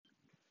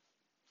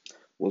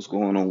What's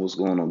going on? What's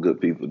going on, good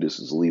people? This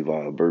is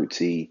Levi Burt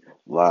T,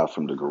 live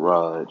from the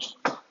garage.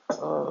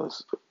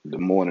 It's the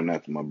morning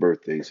after my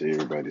birthday, so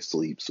everybody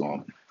sleeps. So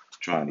I'm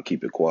trying to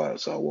keep it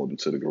quiet. So I walked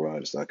into the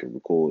garage so I can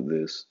record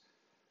this.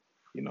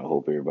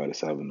 Hope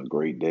everybody's having a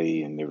great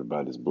day and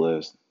everybody's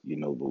blessed.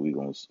 But we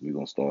gonna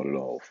start it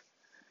off.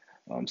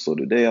 So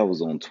today I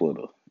was on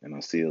Twitter and I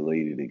see a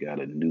lady that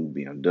got a new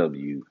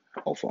BMW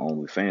off her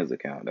OnlyFans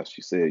account. That's what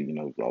she said.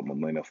 All my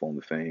money off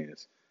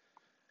OnlyFans.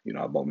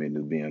 I bought me a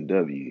new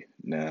BMW.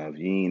 Now, if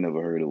you ain't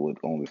never heard of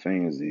what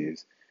OnlyFans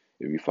is,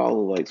 if you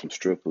follow like some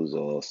strippers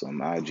or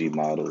some IG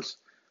models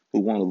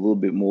who want a little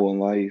bit more in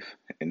life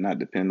and not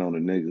depend on a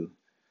nigga,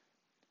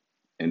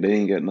 and they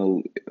ain't got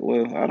no,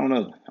 well, I don't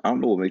know. I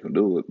don't know what make them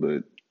do it,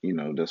 but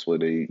that's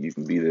where you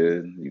can be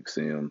there. You can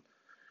see them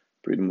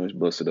pretty much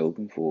busted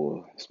open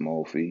for a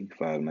small fee,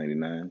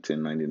 $5.99,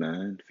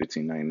 $10.99,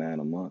 $15.99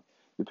 a month,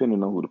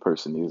 depending on who the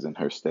person is and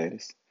her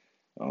status.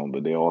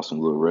 But there are some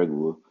little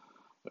regular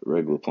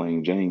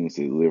plain James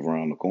that live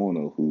around the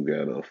corner who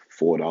got a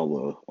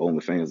 $4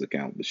 OnlyFans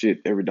account. But shit,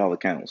 every dollar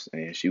counts.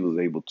 And she was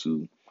able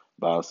to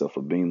buy herself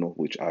a Beamer,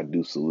 which I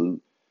do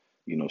salute.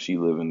 She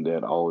living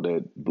that all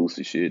that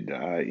boosted shit, the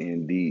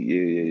IND,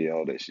 yeah,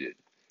 all that shit.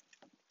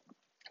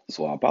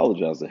 So I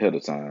apologize ahead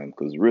of time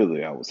because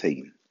really I was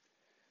hating.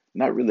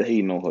 Not really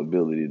hating on her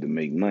ability to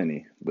make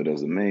money, but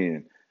as a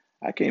man,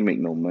 I can't make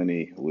no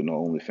money with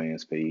no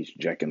OnlyFans page,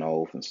 jacking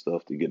off and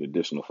stuff to get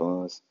additional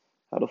funds.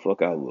 How the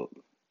fuck I look?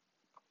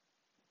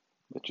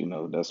 But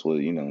that's what,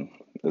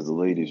 as the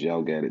ladies,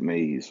 y'all got it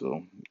made.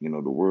 So,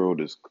 the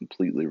world is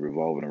completely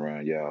revolving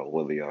around y'all,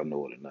 whether y'all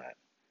know it or not.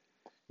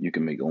 You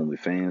can make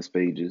OnlyFans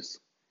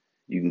pages,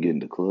 you can get in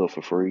the club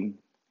for free,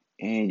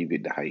 and you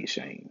get the height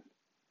shame.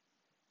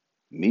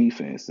 Me,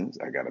 for instance,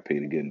 I gotta pay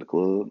to get in the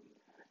club,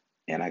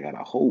 and I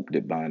gotta hope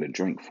that buying a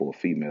drink for a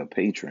female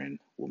patron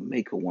will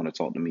make her want to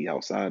talk to me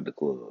outside the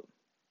club.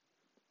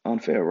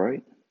 Unfair,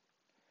 right?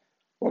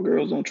 Why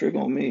girls don't trick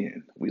on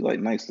men? We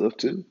like nice stuff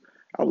too.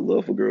 I would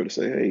love for a girl to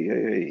say,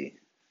 hey,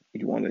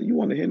 you want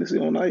a Hennessy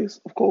on ice?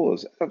 Of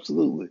course,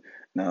 absolutely.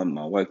 Now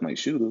my wife might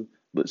shoot her,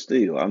 but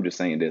still, I'm just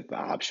saying that the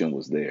option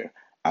was there.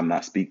 I'm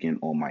not speaking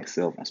on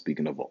myself. I'm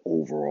speaking of an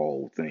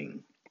overall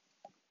thing.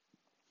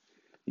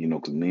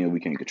 Because men we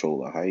can't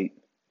control our height.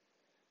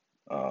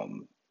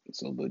 Um,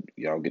 but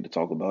y'all get to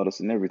talk about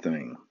us and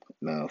everything.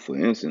 Now, for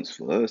instance,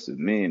 for us as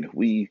men, if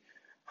we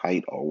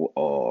height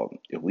or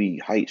if we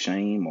height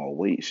shame or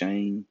weight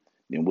shame,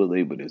 then we're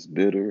labeled as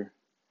bitter,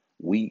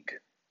 weak,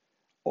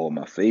 or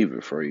my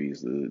favorite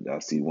phrase that I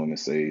see women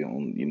say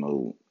on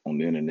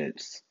the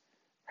internet's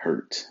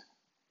hurt.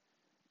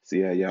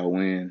 See how y'all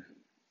win?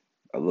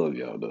 I love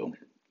y'all though.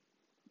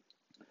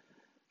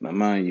 Now,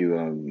 mind you,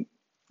 I'm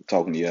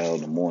talking to y'all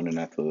the morning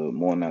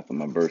after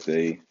my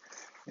birthday,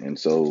 and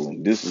so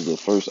this is the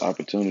first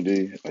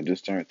opportunity. I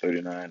just turned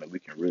 39, and we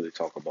can really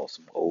talk about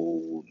some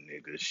old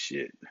nigga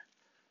shit.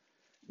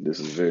 This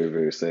is a very,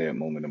 very sad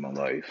moment in my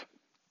life.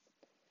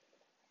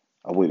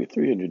 I waited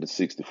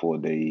 364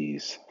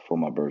 days for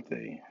my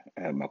birthday.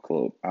 I had my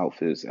club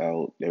outfits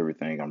out,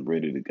 everything. I'm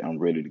ready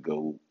to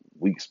go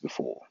weeks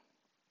before.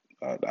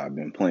 I've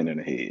been planning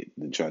ahead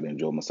to try to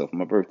enjoy myself on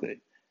my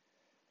birthday.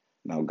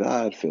 Now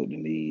God felt the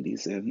need. He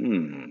said,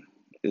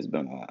 it's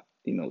been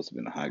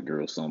a hot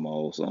girl summer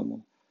all summer.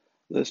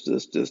 Let's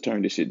just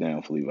turn this shit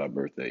down for Levi's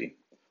birthday.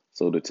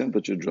 So the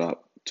temperature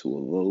dropped to a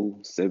low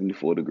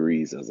 74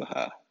 degrees as a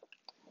high.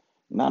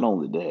 Not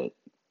only that,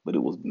 but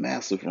it was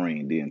massive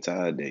rain the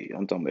entire day.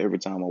 I'm talking about every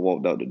time I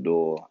walked out the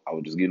door, I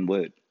was just getting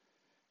wet.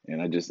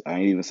 And I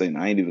ain't even saying,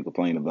 I ain't even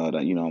complaining about it.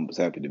 I'm just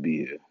happy to be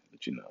here.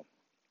 But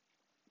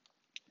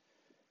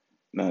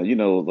now,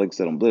 like I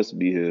said, I'm blessed to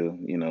be here.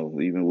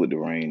 Even with the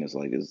rain, it's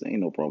ain't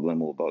no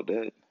problemo about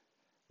that.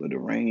 But the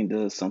rain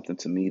does something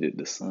to me that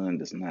the sun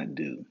does not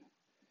do.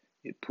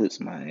 It puts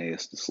my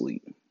ass to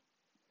sleep.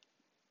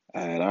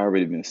 I had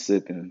already been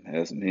sipping,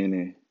 had some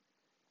Henny,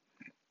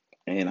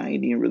 and I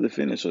ain't even really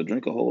finished or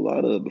drink a whole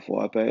lot of it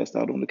before I passed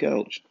out on the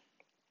couch.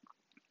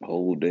 The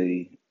whole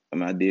day. I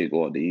mean, I did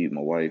go out to eat.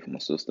 My wife, my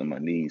sister, my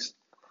niece.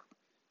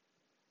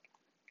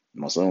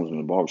 My son was in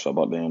the barbershop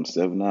about damn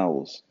 7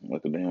 hours,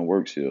 like a damn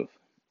work shift.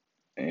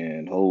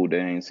 And whole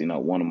day I ain't seen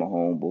not one of my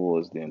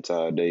homeboys the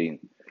entire day.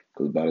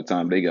 Because by the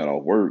time they got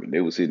off work,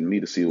 they was hitting me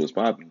to see what's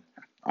popping.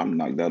 I'm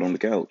knocked out on the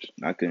couch.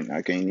 I can't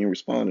even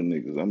respond to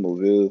niggas. I'm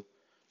over here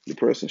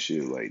depressing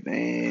shit. Like,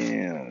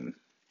 damn,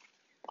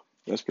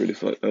 that's pretty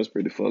fucked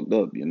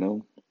up.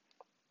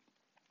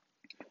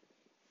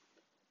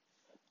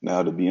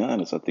 Now, to be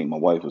honest, I think my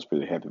wife was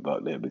pretty happy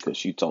about that because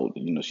she talked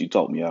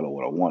me out of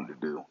what I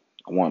wanted to do.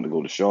 I wanted to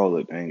go to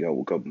Charlotte, hang out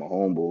with a couple of my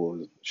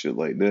homeboys, shit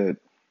like that.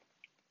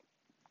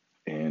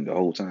 And the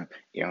whole time,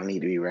 you don't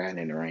need to be riding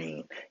in the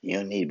rain. You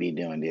don't need to be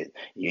doing this.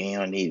 You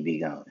don't need to be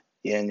going.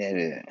 Yeah, nah,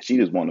 nah, nah. She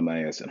just wanted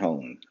my ass at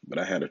home. But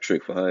I had a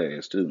trick for her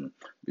ass too.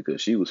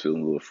 Because she was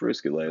feeling a little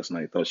frisky last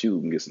night. Thought she was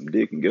gonna get some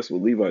dick. And guess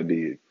what Levi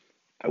did?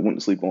 I went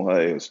to sleep on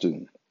her ass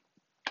too.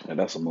 And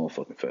that's a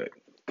motherfucking fact.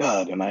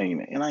 God, and I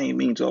ain't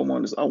mean to. I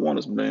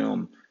wanted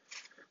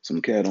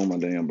some cat on my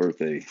damn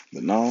birthday.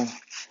 But no,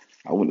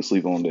 I went to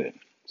sleep on that.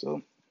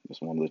 So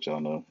just want to let y'all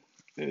know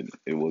it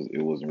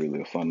wasn't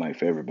really a fun night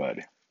for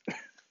everybody.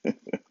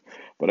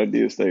 But I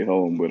did stay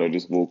home, but I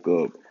just woke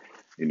up,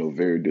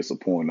 very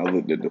disappointed. I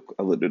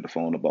looked at the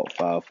phone about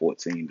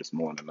 5:14 this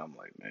morning. I'm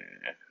like, man,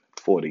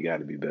 40 got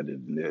to be better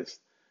than this.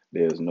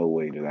 There's no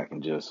way that I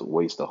can just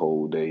waste a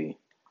whole day,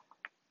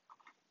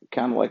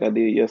 kind of like I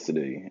did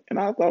yesterday. And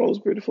I thought it was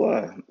pretty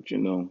fly,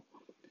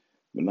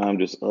 but now I'm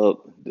just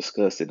up,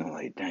 disgusted. I'm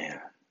like, damn,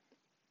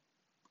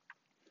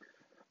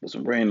 but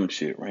some random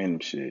shit, random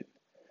shit.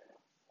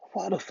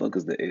 Why the fuck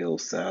is the L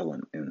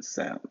silent in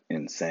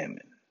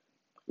salmon?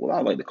 Well,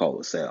 I like to call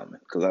it salmon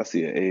because I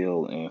see an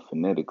L, and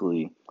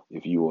phonetically,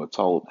 if you are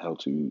taught how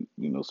to,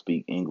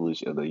 speak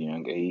English at a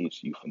young age,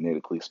 you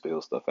phonetically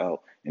spell stuff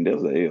out. And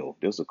there's a L,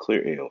 there's a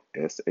clear L,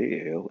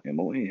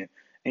 Salmon.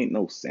 Ain't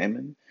no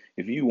salmon.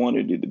 If you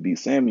wanted it to be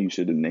salmon, you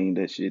should have named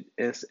that shit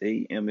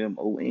Sammon.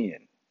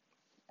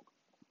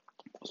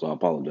 So I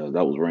apologize.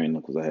 That was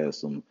random because I had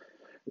some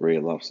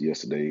red lobster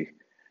yesterday,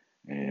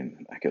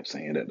 and I kept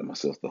saying that to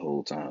myself the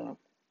whole time.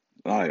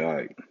 All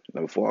right.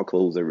 Now, before I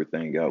close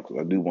everything out, because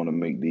I do want to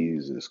make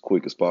these as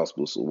quick as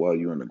possible. So while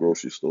you're in the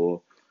grocery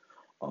store,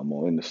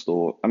 or in the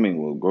store,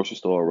 grocery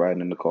store,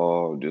 riding in the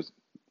car, just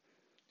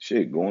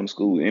shit, going to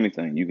school,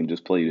 anything, you can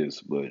just play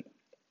this. But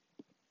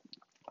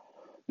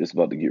this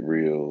about to get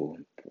real,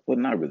 well,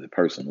 not really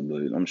personal,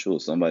 but I'm sure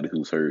somebody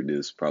who's heard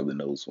this probably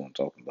knows what I'm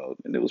talking about.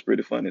 And it was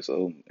pretty funny,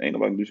 so ain't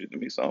nobody can do shit to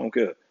me, so I don't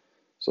care.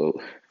 So,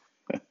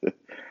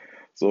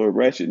 so in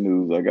Ratchet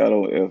News, I got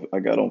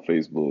on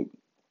Facebook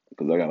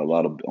because I got a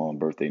lot of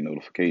birthday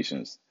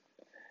notifications.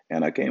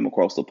 And I came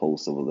across a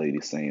post of a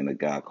lady saying a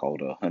guy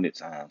called her 100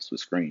 times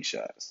with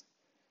screenshots.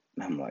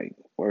 And I'm like,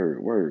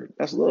 word, word,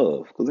 that's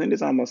love. Because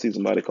anytime I see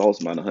somebody call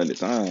somebody 100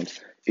 times,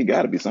 it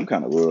got to be some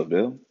kind of love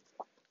there.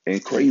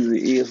 And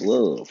crazy is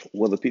love,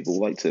 whether people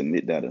like to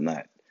admit that or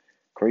not.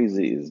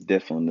 Crazy is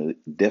definitely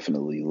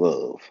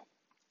love.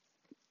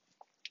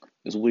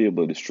 It's weird,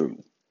 but it's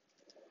true.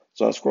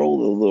 So I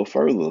scroll a little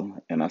further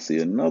and I see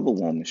another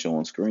woman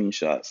showing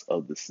screenshots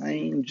of the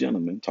same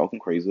gentleman talking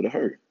crazy to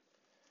her.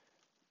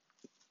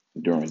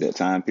 During that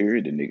time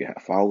period, the nigga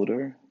had followed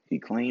her. He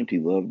claimed he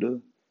loved her.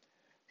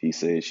 He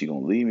said she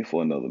gonna leave me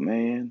for another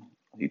man.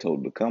 He told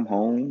her to come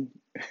home.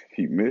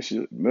 He miss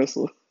her.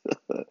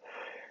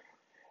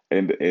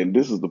 And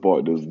this is the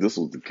part. This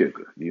was the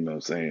kicker. You know what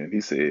I'm saying?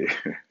 He said,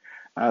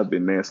 "I've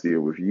been nastier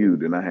with you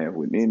than I have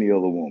with any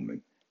other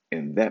woman,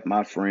 and that,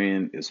 my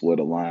friend, is where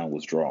the line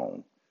was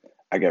drawn."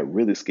 I got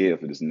really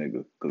scared for this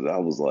nigga because I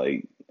was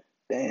like,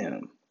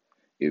 "Damn."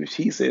 If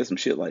he said some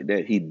shit like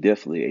that, he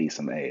definitely ate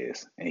some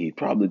ass. And he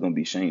probably gonna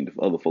be shamed if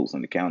other folks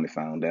in the county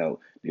found out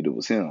that it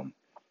was him.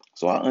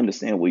 So I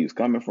understand where he's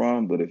coming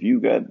from, but if you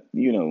got,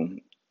 you know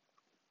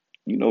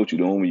what you're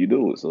doing when you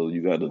do it. So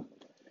you gotta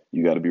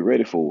be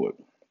ready for it.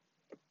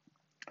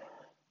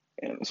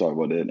 And sorry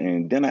about that.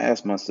 And then I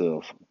asked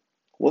myself,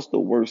 what's the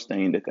worst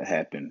thing that could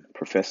happen?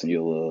 Professing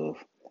your love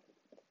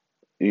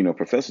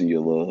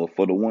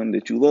for the one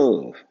that you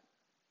love.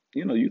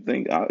 You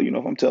think,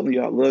 if I'm telling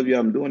you I love you,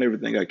 I'm doing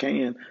everything I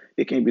can.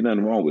 It can't be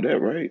nothing wrong with that,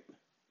 right?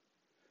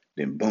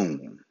 Then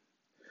boom,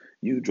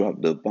 you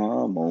dropped the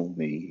bomb on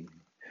me,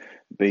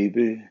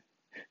 baby.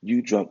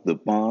 You dropped the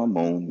bomb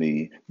on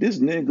me. This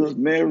nigga's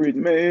married,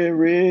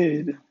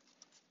 married.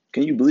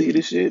 Can you believe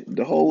this shit?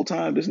 The whole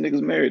time this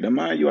nigga's married. Now,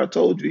 mind you, I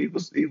told you he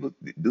was.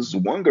 This is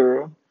one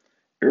girl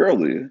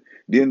earlier.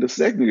 Then the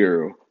second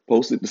girl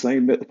posted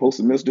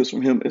messages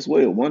from him as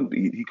well.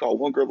 He called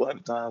one girl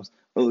 100 times.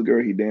 Other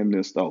girl he damn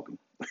near stalking.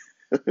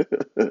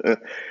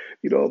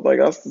 Like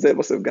I said to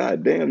myself,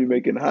 God damn, you're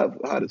making it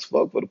hot as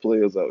fuck for the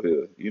players out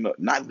here.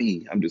 Not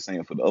me. I'm just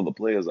saying for the other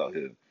players out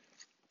here.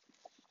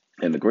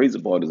 And the crazy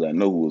part is I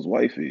know who his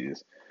wife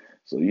is.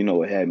 So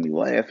it had me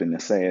laughing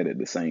and sad at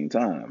the same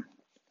time.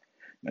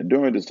 Now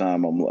during this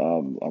time, I'm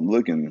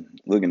looking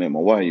at my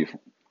wife,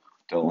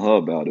 telling her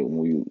about it when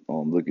we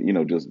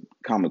looking, just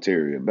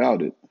commentary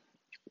about it,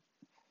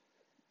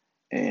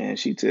 and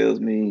she tells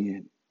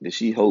me that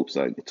she hopes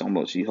I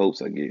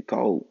get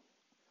caught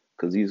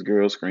because these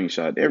girls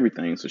screenshot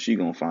everything, so she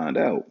gonna find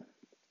out.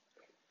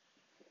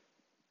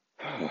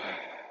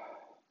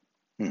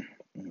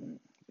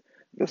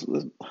 let's,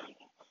 let's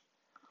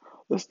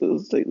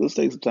let's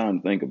take some time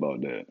to think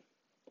about that.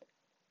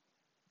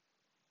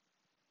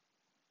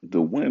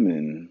 The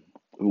women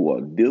who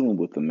are dealing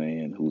with a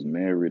man who's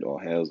married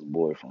or has a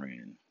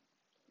boyfriend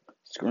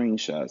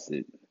screenshots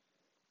it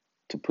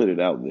to put it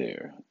out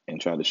there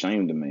and try to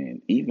shame the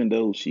man, even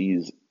though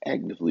she's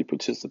actively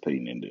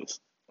participating in this.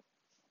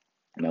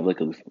 Now,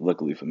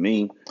 luckily for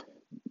me,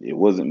 it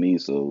wasn't me.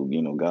 So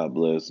God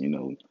bless.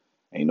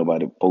 Ain't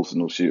nobody posting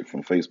no shit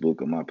from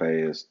Facebook of my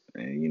past,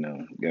 and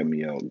got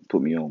me out,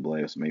 put me on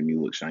blast, made me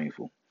look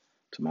shameful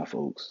to my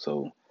folks.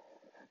 So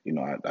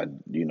I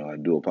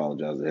do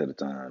apologize ahead of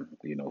time.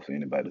 For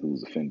anybody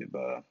who's offended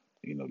by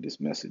this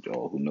message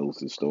or who knows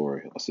this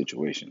story or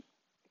situation.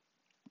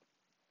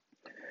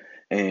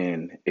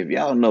 And if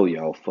y'all know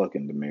y'all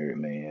fucking the married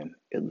man,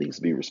 at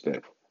least be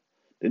respectful.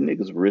 The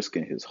nigga's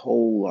risking his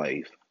whole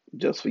life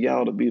just for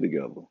y'all to be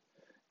together.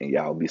 And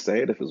y'all be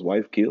sad if his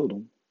wife killed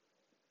him,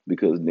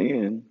 because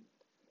then,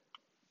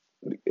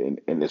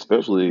 and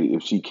especially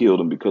if she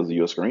killed him because of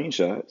your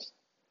screenshots,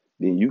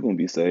 then you gonna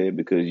be sad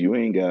because you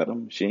ain't got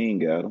him, she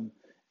ain't got him,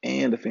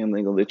 and the family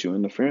ain't gonna let you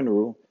in the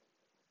funeral.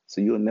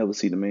 So you'll never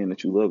see the man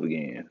that you love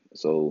again.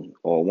 So,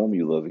 or a woman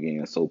you love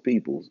again. So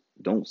people,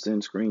 don't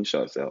send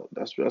screenshots out.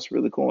 That's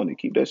really corny.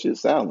 Keep that shit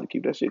silent.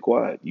 Keep that shit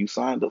quiet. You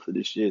signed up for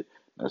this shit.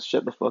 Now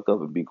shut the fuck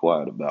up and be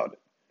quiet about it.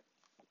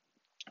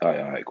 All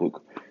right, quick.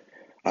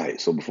 All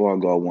right, so before I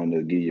go, I wanted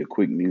to give you a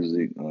quick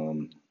music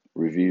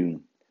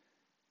review.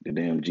 The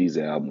damn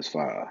Jesus album is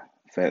fire.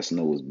 Fat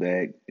Snow is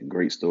back.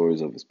 Great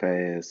stories of his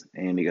past,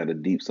 and he got a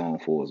deep song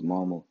for his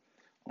mama.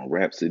 On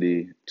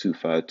Rhapsody,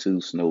 252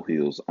 Snow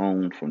Hill's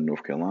own from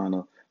North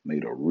Carolina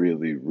made a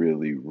really,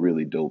 really,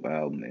 really dope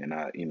album, and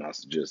I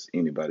suggest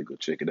anybody go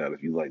check it out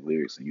if you like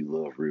lyrics and you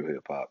love real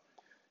hip hop.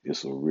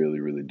 It's a really,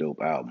 really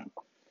dope album.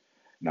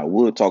 Now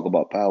we'll talk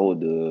about Power.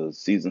 The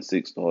season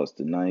 6 starts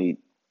tonight,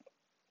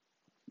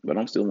 but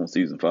I'm still on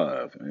season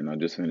 5, and I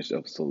just finished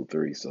episode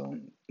 3, so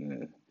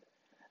yeah,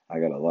 I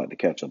got a lot to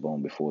catch up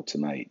on before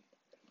tonight.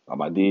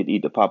 I did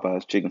eat the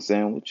Popeyes chicken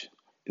sandwich.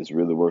 It's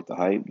really worth the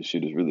hype. The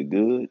shit is really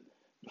good.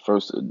 The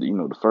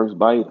first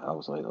bite, I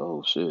was like,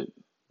 oh shit,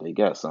 they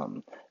got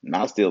something. And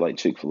I still like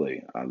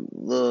Chick-fil-A. I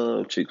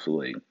love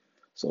Chick-fil-A.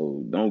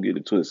 So don't get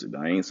it twisted.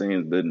 I ain't saying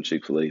it's better than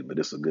Chick-fil-A, but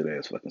it's a good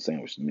ass fucking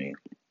sandwich to me.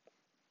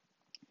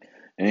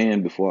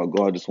 And before I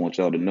go, I just want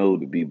y'all to know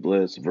to be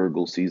blessed.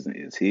 Virgo season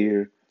is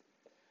here.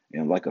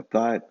 And like I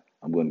thought,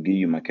 I'm going to give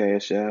you my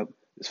cash app.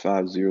 It's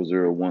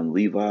 5001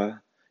 Levi.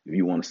 If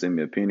you want to send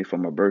me a penny for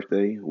my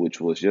birthday, which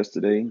was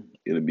yesterday,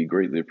 it'll be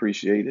greatly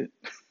appreciated.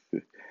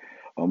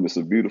 It's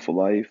a beautiful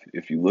life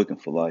if you're looking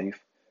for life.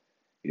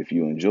 If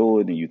you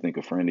enjoy it and you think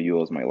a friend of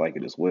yours might like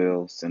it as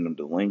well, send them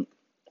the link.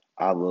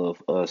 I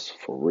love us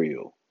for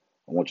real.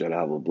 I want y'all to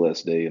have a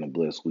blessed day and a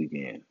blessed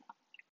weekend.